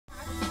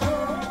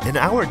In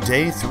our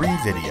Day 3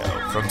 video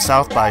from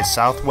South by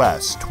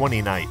Southwest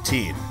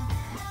 2019,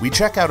 we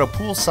check out a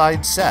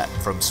poolside set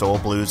from soul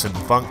blues and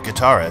funk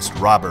guitarist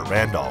Robert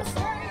Randolph.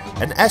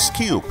 An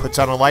SQ puts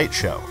on a light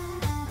show,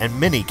 and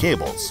mini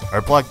cables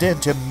are plugged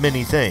into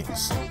many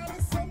things.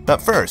 But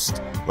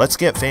first, let's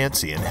get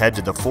fancy and head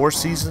to the Four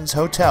Seasons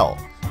Hotel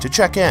to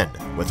check in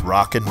with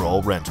Rock and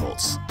Roll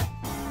Rentals.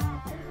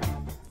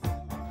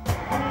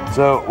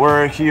 So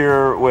we're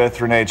here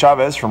with Renee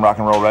Chavez from Rock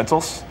and Roll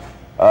Rentals.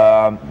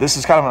 This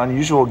is kind of an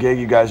unusual gig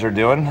you guys are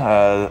doing,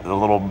 a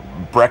little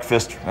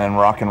breakfast and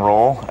rock and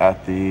roll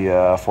at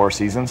the Four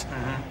Seasons.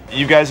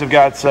 You guys have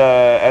got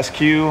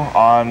SQ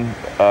on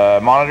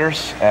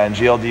monitors and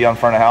GLD on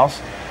front of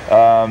house.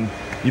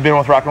 You've been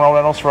with Rock and Roll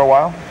Rentals for a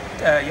while?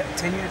 Yeah,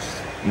 10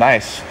 years.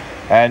 Nice.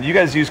 And you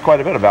guys use quite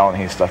a bit of Allen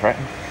Heath stuff, right?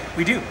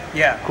 We do,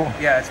 yeah. Cool.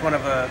 Yeah, it's one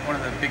of the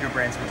bigger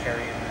brands we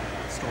carry in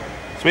the store.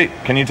 Sweet.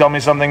 Can you tell me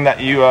something that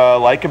you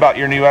like about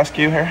your new SQ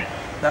here?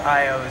 The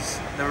IOs,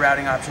 the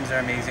routing options are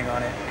amazing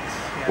on it.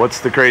 Yeah. What's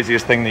the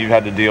craziest thing that you've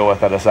had to deal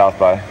with at a South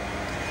by?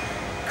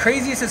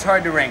 Craziest is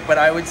hard to rank, but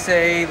I would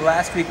say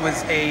last week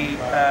was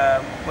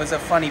a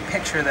funny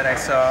picture that I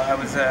saw. I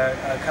was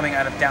coming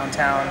out of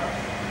downtown,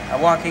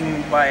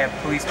 walking by a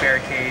police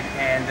barricade,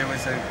 and there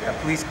was a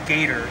police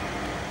gator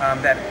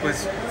that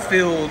was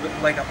filled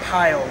like a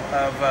pile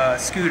of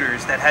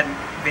scooters that hadn't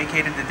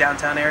vacated the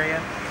downtown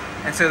area,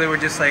 and so they were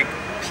just like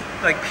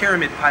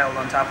pyramid piled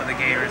on top of the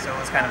gator, so it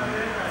was kind of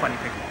a funny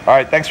picture. All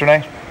right, thanks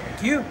Renee.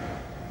 Thank you.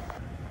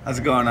 How's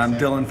it going? I'm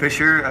Dylan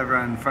Fisher. I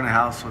run front of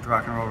house with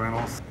Rock and Roll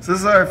Rentals. So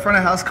this is our front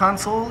of house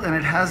console, and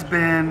it has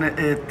been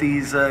at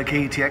these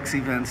KETX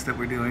events that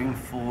we're doing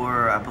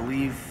for, I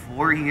believe,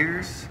 4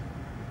 years.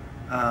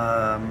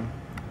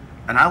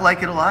 And I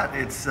like it a lot.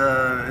 It's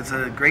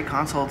a great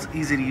console. It's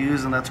easy to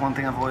use, and that's one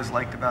thing I've always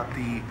liked about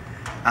the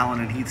Allen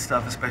and Heath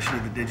stuff, especially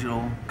the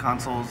digital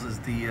consoles, is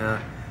the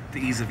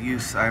ease of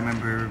use. I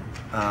remember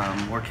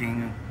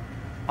working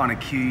on a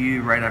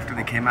QU right after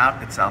they came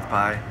out at South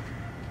by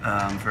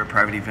for a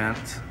private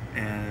event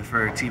and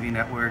for a TV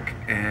network,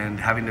 and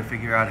having to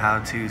figure out how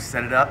to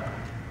set it up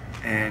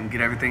and get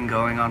everything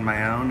going on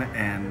my own,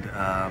 and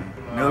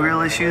no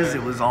real issues.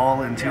 It was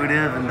all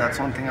intuitive, and that's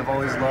one thing I've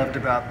always loved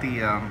about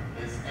the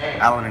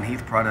Allen and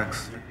Heath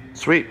products.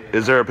 Sweet.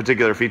 Is there a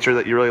particular feature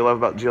that you really love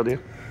about GLD?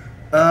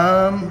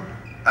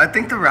 I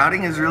think the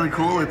routing is really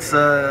cool. It's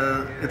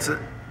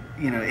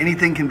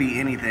anything can be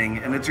anything,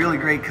 and it's really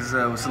great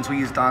because since we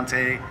use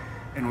Dante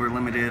and we're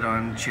limited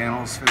on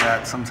channels for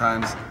that,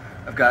 sometimes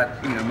I've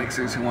got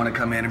mixers who want to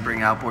come in and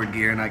bring outboard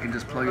gear, and I can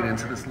just plug it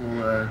into this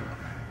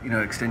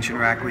little extension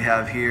rack we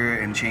have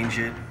here and change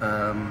it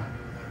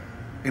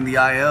in the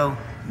IO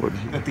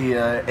with the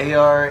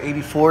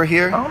AR84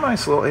 here. Oh,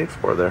 nice little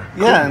 84 there. Yeah,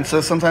 cool. And so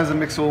sometimes the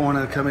mixer will want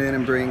to come in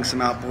and bring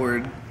some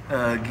outboard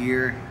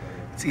gear.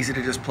 It's easy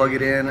to just plug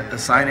it in,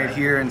 assign it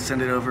here, and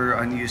send it over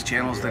unused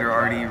channels that are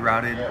already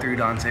routed through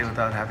Dante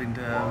without having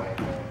to,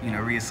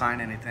 reassign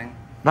anything.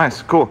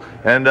 Nice, cool.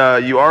 And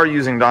you are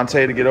using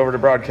Dante to get over to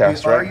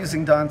broadcast, right? We are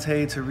using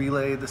Dante to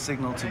relay the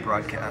signal to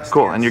broadcast.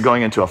 Cool, yes. And you're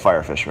going into a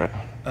Firefish, right?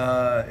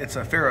 It's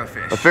a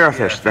Ferrofish. A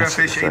Ferrofish. Yeah,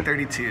 Ferrofish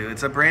 832.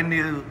 It's a brand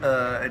new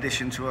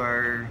addition to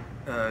our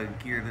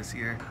gear this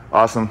year.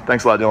 Awesome.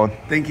 Thanks a lot, Dylan.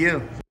 Thank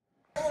you.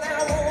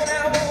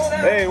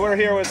 Hey, we're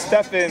here with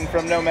Stefan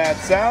from Nomad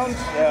Sound.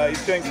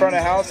 He's doing front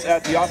of house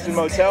at the Austin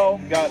Motel.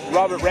 Got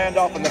Robert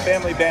Randolph and the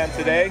family band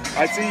today.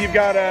 I see you've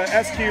got a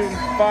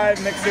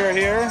SQ5 mixer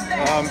here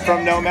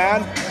from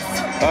Nomad.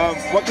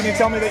 What can you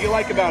tell me that you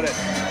like about it?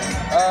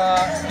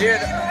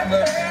 Dude,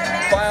 the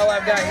file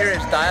I've got here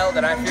is dialed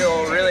and I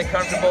feel really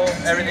comfortable.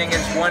 Everything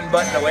is one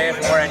button away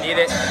from where I need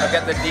it. I've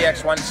got the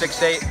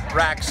DX168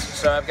 racks,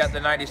 so I've got the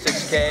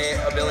 96K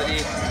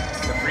ability.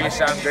 The pre's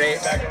sound great.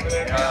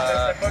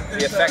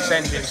 The effects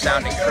engine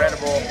sound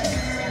incredible.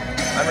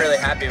 I'm really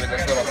happy with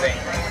this little thing.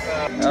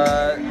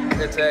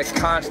 It's a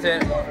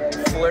constant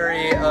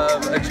flurry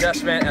of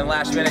adjustment and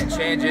last minute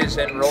changes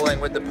and rolling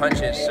with the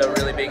punches, so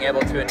really being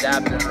able to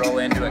adapt and roll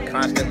into a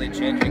constantly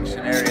changing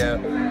scenario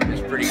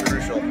is pretty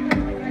crucial.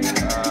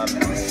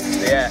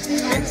 Yeah,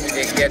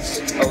 it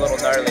gets a little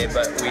gnarly,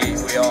 but we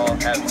all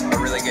have a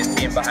really good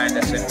team behind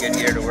us and good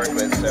gear to work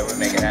with, so we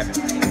make it happen.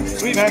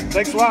 Sweet, man.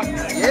 Thanks a lot.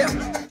 Yeah.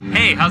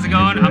 Hey, how's it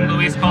going? I'm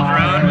Luis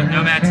Calderon with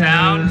Nomad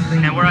Sound,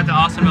 and we're at the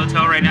Austin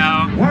Motel right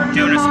now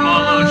doing a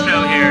small little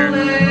show here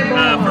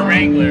for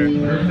Wrangler.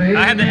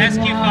 I have the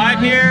SQ5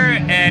 here,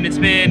 and it's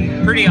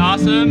been pretty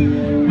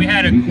awesome. We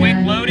had a quick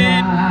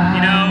load-in,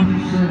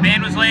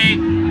 band was late,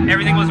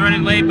 everything was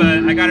running late,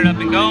 but I got it up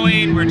and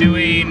going. We're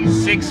doing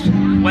 6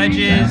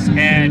 wedges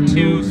and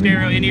 2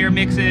 stereo in-ear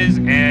mixes,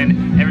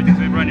 and everything's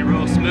been running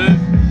real smooth.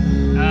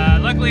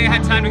 Luckily, I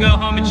had time to go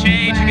home and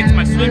change and get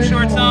my swim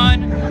shorts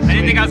on. I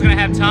didn't think I was going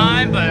to have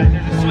time, but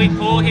there's a sweet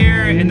pool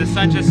here and the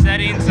sun's just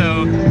setting,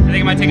 so I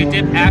think I might take a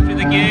dip after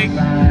the gig.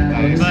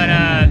 But,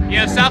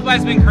 South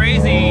by's been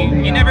crazy.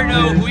 You never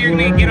know who you're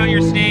going to get on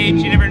your stage.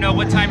 You never know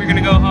what time you're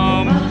going to go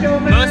home.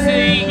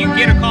 Mostly, you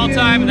get a call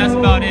time, and that's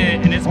about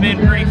it. And it's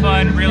been pretty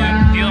fun, really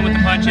dealing with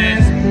the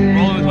punches,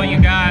 rolling with what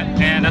you got,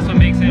 and that's what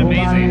makes it amazing.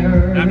 amazing.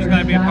 And I'm just glad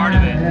to be a part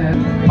of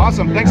it.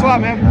 Awesome. Thanks a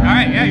lot, man. All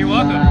right, yeah, you're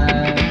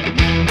welcome.